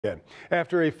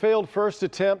After a failed first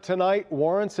attempt tonight,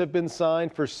 warrants have been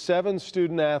signed for 7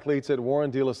 student athletes at Warren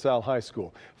de La Salle High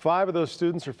School. 5 of those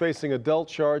students are facing adult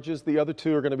charges. The other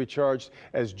 2 are going to be charged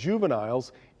as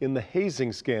juveniles in the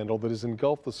hazing scandal that has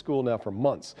engulfed the school now for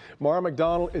months. Mara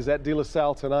McDonald is at de La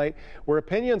Salle tonight, where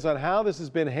opinions on how this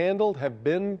has been handled have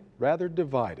been rather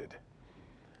divided.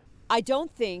 I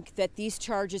don't think that these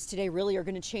charges today really are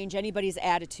going to change anybody's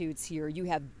attitudes here. You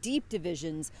have deep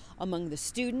divisions among the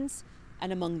students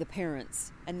and among the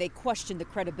parents, and they question the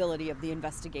credibility of the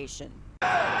investigation. The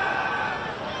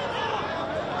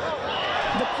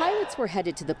Pirates were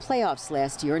headed to the playoffs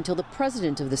last year until the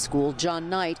president of the school, John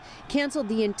Knight, canceled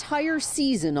the entire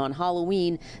season on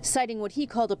Halloween, citing what he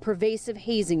called a pervasive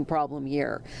hazing problem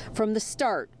here. From the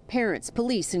start, parents,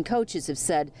 police, and coaches have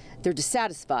said they're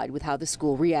dissatisfied with how the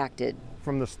school reacted.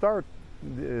 From the start,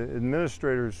 the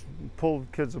administrators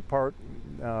pulled kids apart.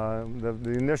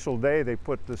 The initial day, they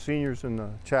put the seniors in the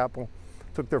chapel,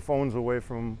 took their phones away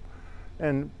from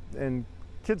them, and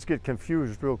kids get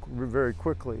confused very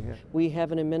quickly. We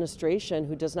have an administration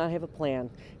who does not have a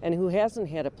plan and who hasn't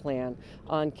had a plan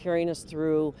on carrying us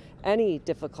through any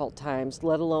difficult times,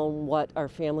 let alone what our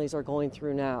families are going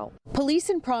through now. Police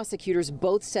and prosecutors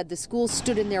both said the school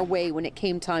stood in their way when it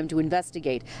came time to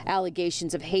investigate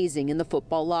allegations of hazing in the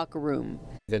football locker room.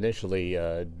 Initially,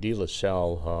 de La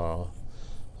Salle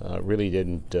really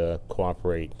didn't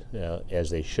cooperate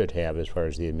as they should have as far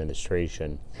as the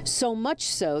administration. So much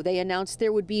so, they announced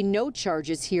there would be no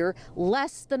charges here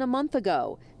less than a month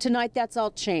ago. Tonight, that's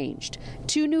all changed.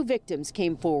 2 new victims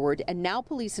came forward, and now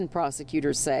police and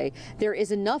prosecutors say there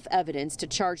is enough evidence to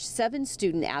charge 7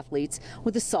 student athletes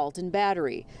with assault and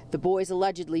battery. The boys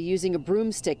allegedly using a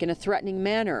broomstick in a threatening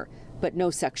manner, but no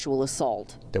sexual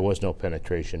assault. There was no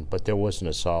penetration, but there was an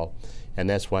assault, and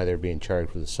that's why they're being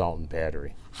charged with assault and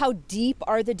battery. How deep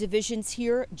are the divisions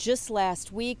here? Just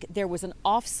last week, there was an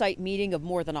off-site meeting of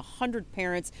more than 100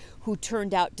 parents who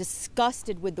turned out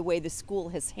disgusted with the way the school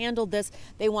has handled this.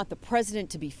 They want the president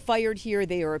to be fired here.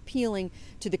 They are appealing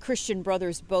to the Christian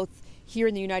Brothers both here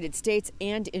in the United States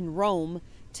and in Rome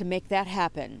to make that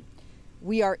happen.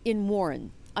 We are in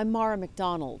Warren. I'm Mara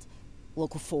McDonald,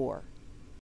 Local 4.